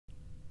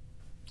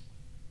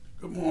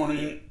Good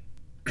morning,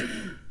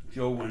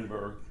 Joe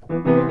Wennberg,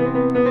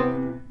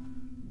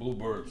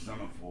 Bluebird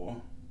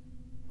Semaphore,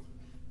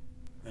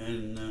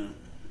 and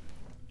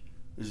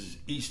this is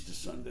Easter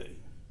Sunday,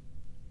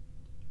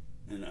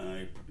 and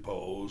I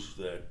propose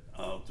that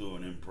I'll do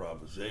an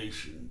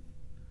improvisation,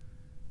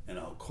 and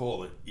I'll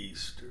call it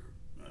Easter,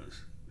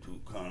 to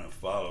kind of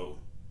follow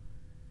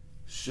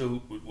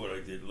suit with what I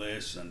did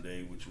last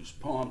Sunday, which was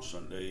Palm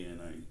Sunday, and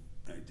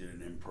I did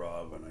an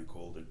improv, and I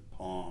called it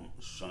Palm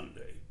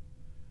Sunday.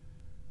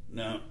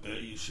 Now,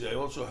 you see, I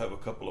also have a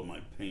couple of my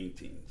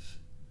paintings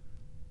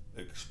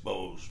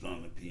exposed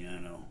on the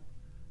piano,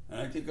 and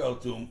I think I'll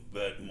do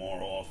that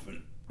more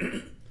often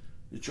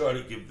to try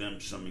to give them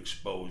some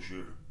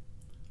exposure.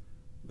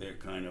 They're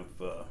kind of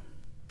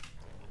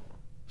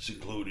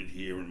secluded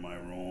here in my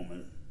room,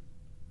 and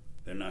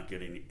they're not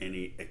getting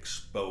any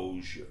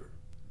exposure.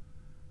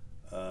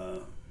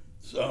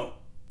 So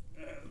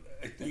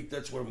I think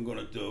that's what I'm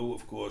going to do.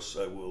 Of course,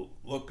 I will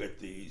look at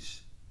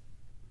these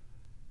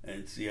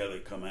and see how they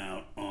come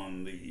out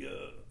on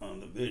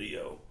the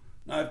video.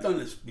 Now, I've done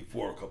this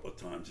before a couple of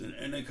times,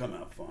 and they come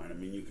out fine. I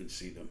mean, you can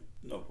see them,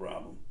 no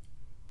problem.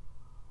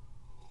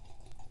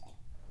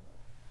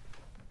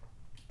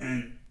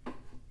 And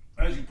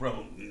as you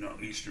probably know,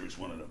 Easter is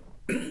one of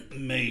the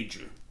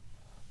major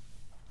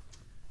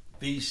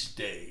feast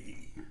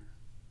days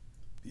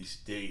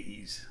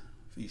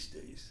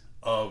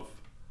of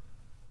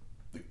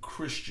the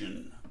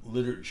Christian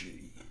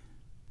liturgy,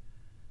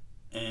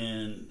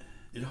 and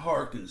it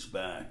harkens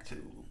back to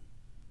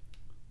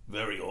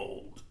very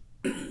old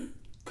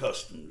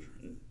customs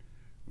and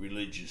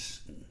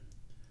religions,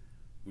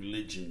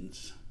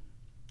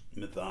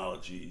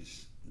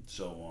 mythologies, and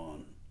so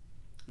on,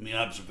 and the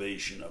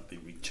observation of the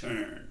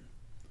return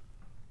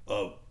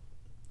of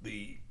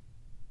the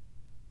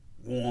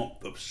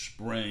warmth of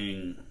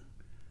spring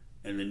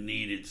and the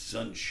needed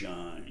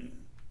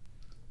sunshine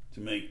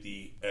to make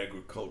the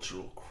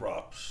agricultural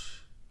crops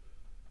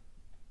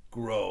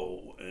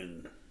grow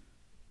and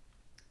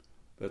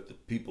that the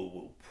people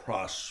will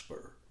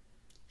prosper.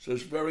 So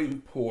it's very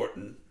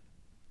important.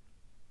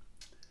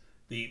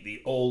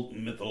 The old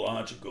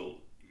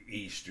mythological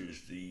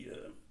Easters, the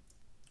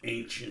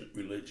ancient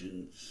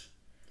religions.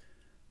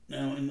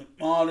 Now, in the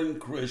modern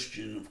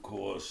Christian, of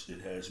course, it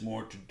has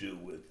more to do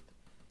with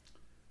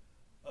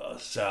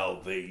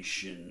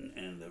salvation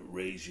and the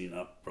raising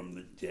up from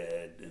the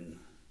dead,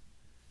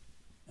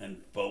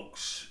 and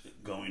folks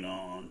going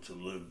on to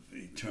live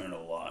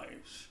eternal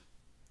lives.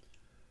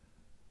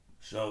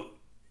 So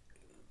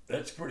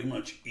that's pretty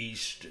much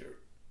Easter.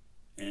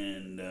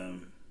 And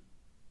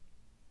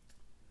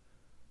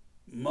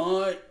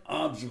my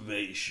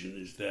observation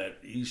is that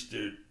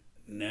Easter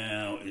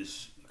now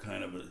is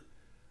kind of a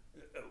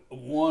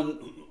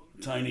one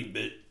tiny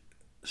bit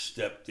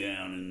step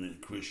down in the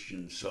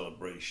Christian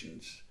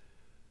celebrations,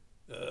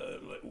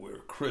 where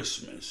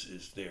Christmas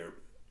is their,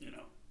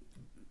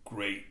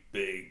 great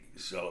big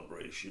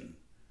celebration,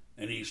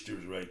 and Easter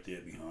is right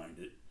there behind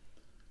it.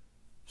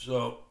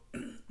 So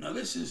now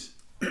this is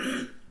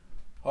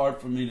hard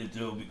for me to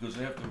do because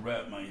I have to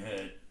wrap my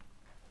head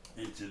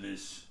into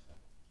this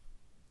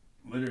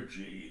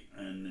liturgy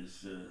and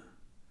this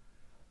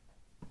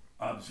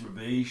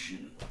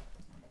observation,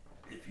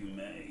 if you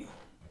may,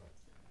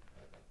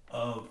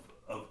 of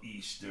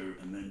Easter,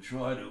 and then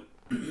try to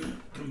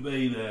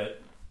convey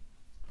that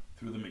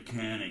through the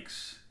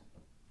mechanics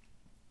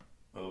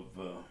of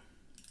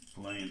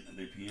playing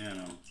the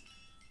piano.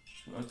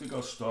 So I think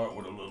I'll start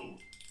with a little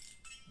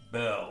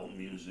bell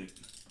music.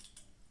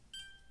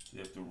 See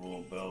if the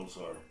raw bells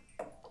are.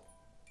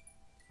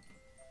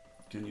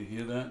 Can you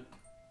hear that?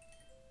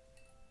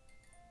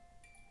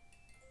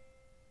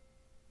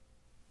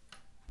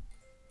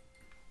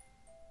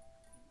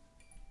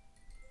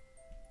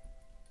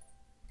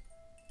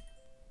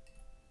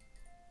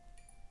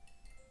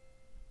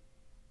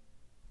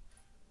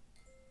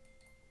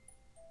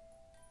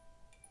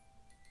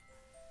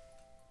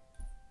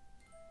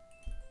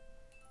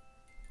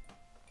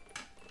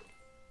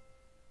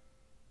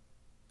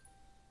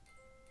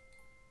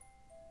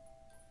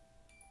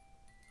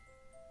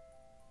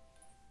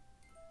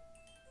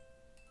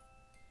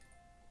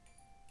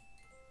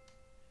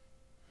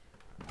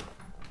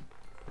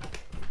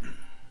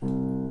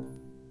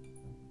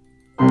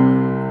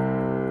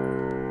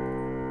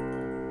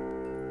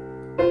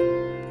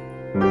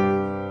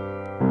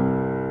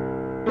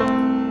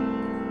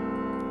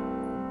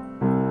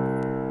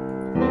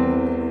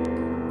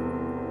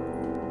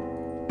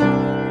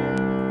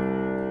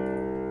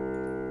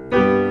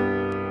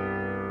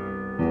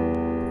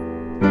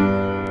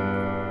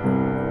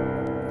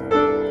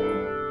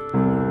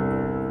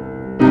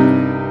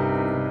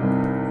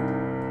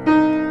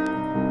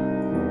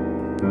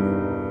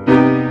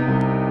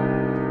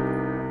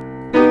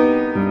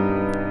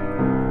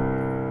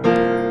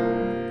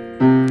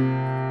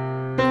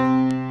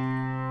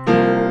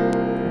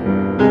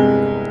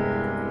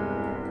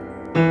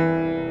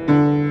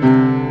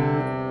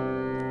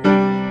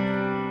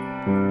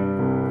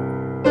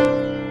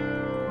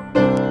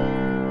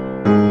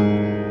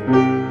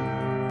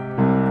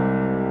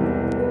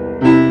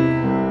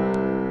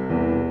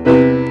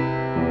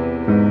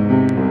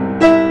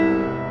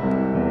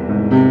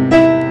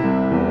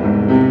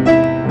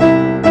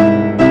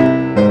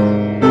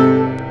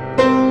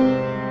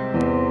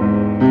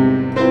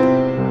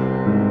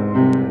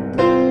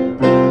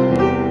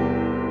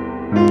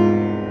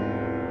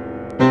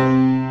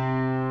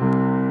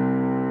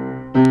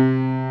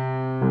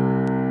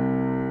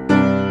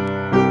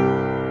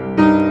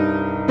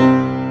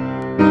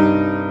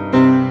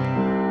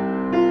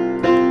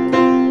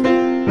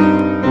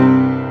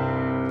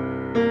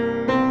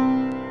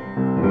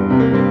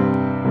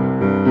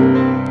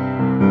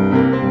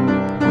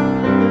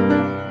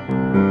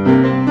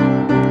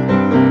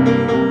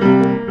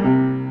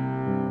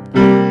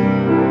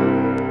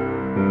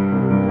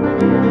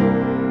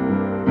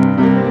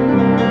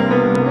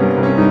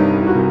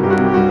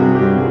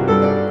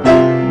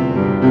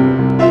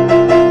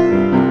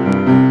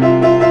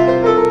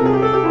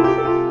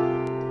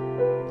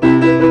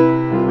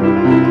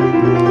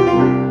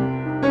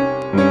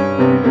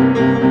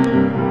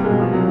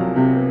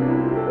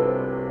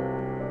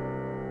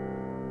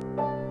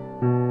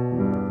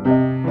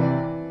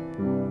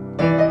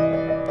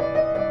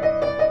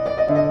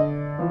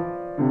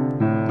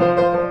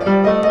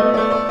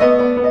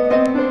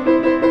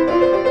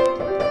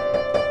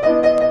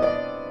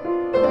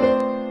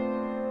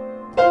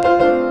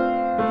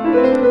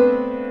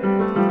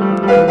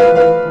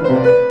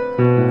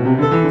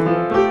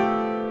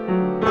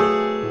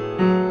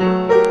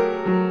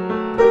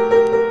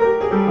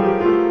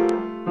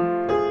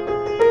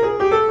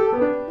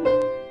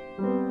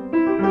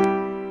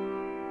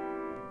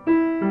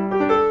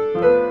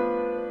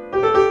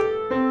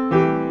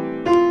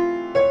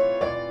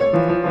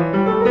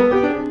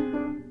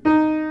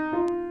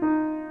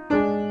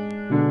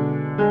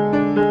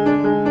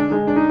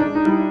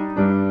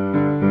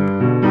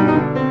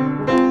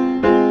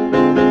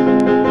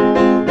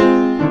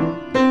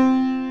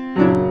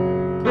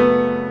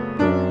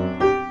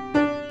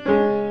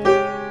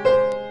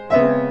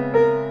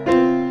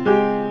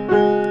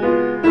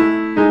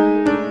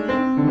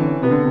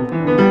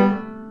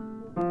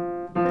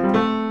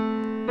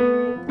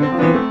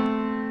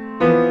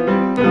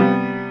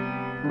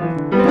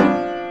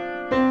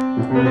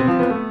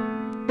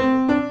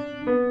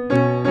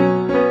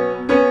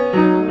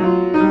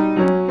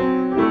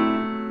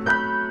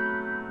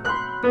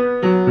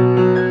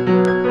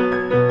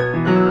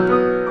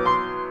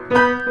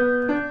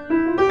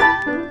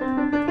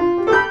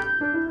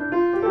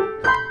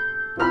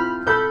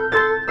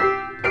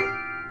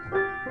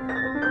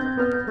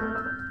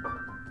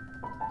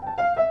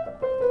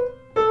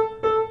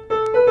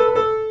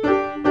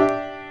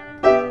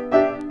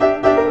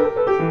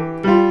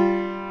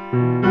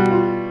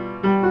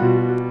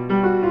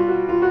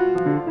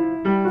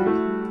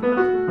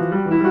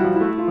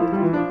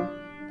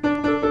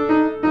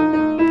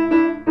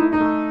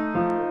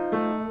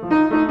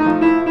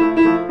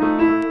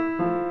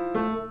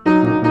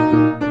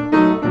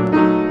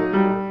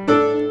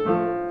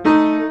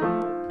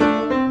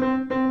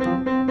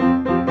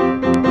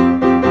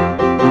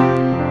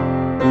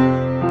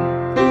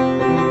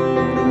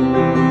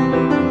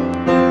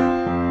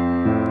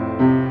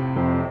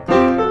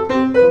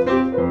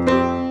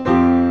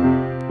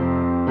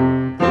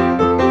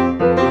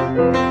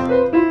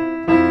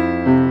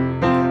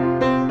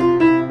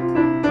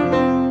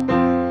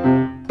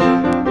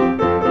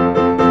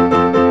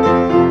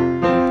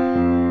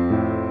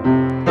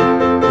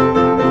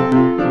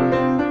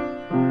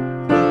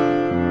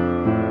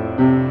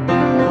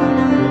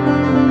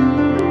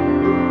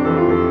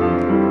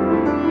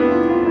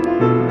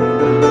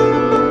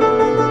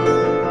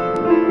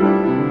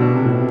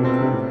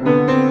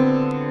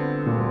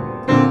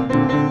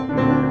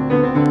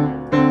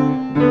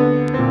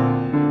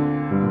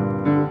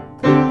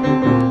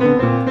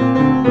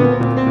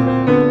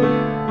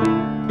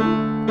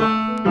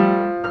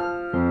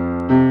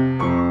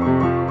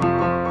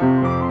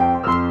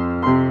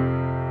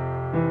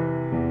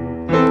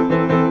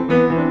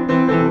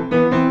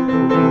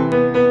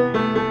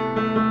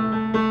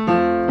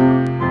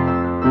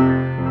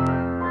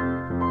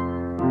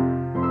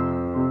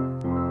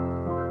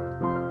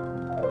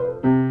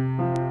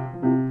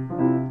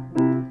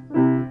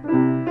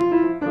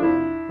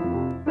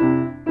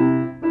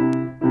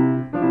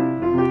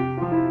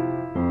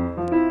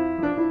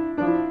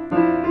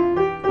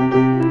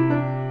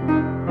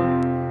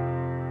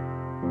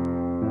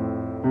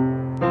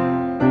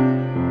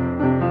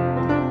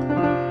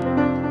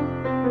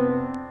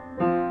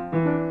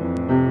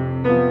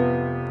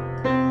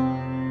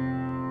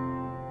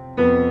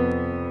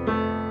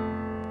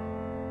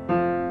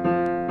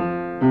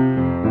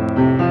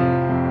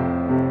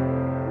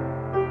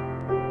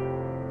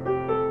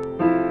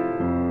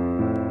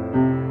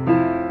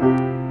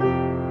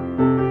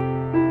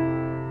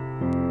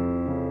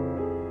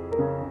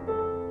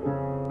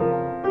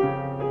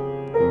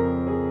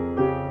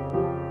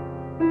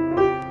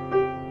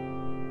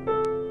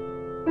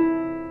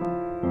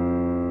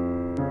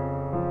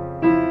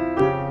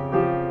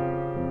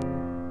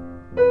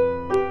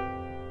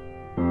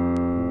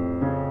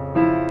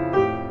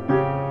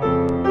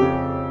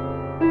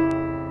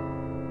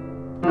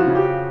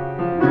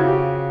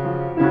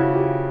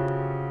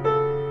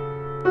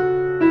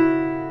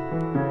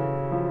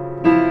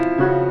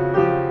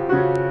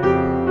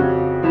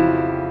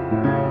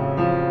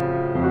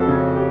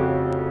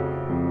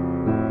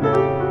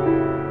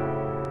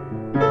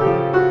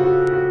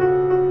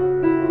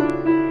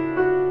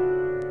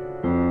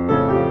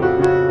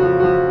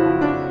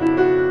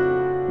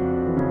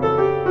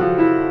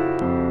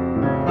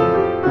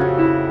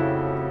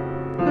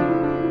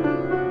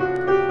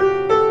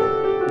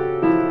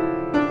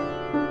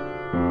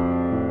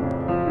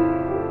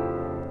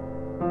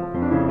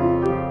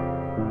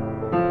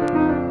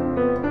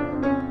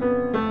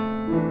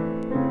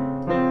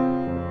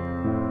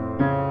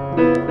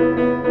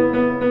 Bye.